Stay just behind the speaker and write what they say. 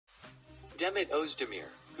Demet Özdemir,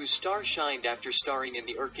 whose star shined after starring in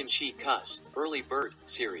the Erkin She Kuss, Early Bird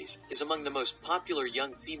series, is among the most popular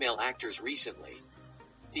young female actors recently.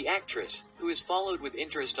 The actress, who is followed with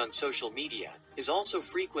interest on social media, is also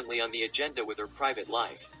frequently on the agenda with her private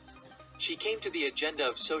life. She came to the agenda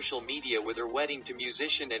of social media with her wedding to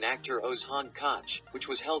musician and actor Oğuzhan Koç, which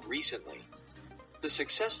was held recently. The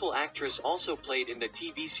successful actress also played in the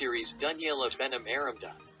TV series Dünyayla Benim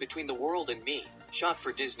Aramda, Between the World and Me, shot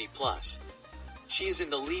for Disney+. She is in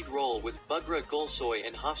the lead role with Buğra, Gülsoy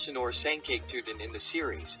and Hafsanur Sancaktutan in the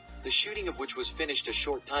series, the shooting of which was finished a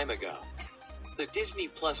short time ago. The Disney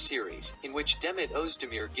Plus series, in which Demet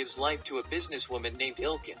Özdemir gives life to a businesswoman named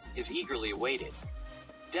İlkin, is eagerly awaited.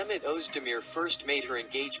 Demet Özdemir first made her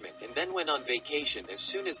engagement and then went on vacation as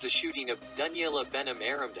soon as the shooting of Dünyayla Benim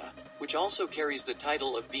Aramda, which also carries the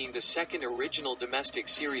title of being the second original domestic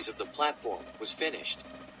series of the platform, was finished.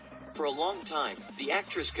 For a long time, the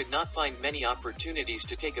actress could not find many opportunities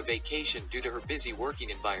to take a vacation due to her busy working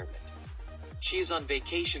environment. She is on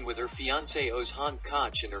vacation with her fiancé Oğuzhan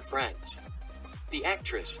Koç and her friends. The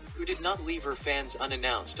actress, who did not leave her fans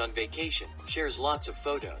unannounced on vacation, shares lots of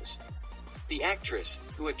photos. The actress,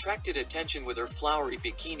 who attracted attention with her flowery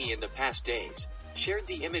bikini in the past days, shared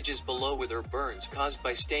the images below with her burns caused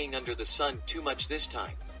by staying under the sun too much this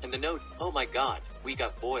time, and the note, "Oh my god, we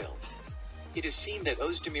got boiled." It is seen that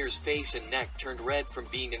Özdemir's face and neck turned red from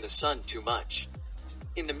being in the sun too much.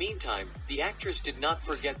 In the meantime, the actress did not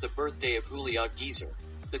forget the birthday of Hülya Gezer,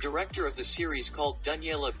 the director of the series called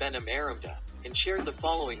Dünyayla Benim Aramda, and shared the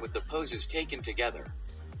following with the poses taken together.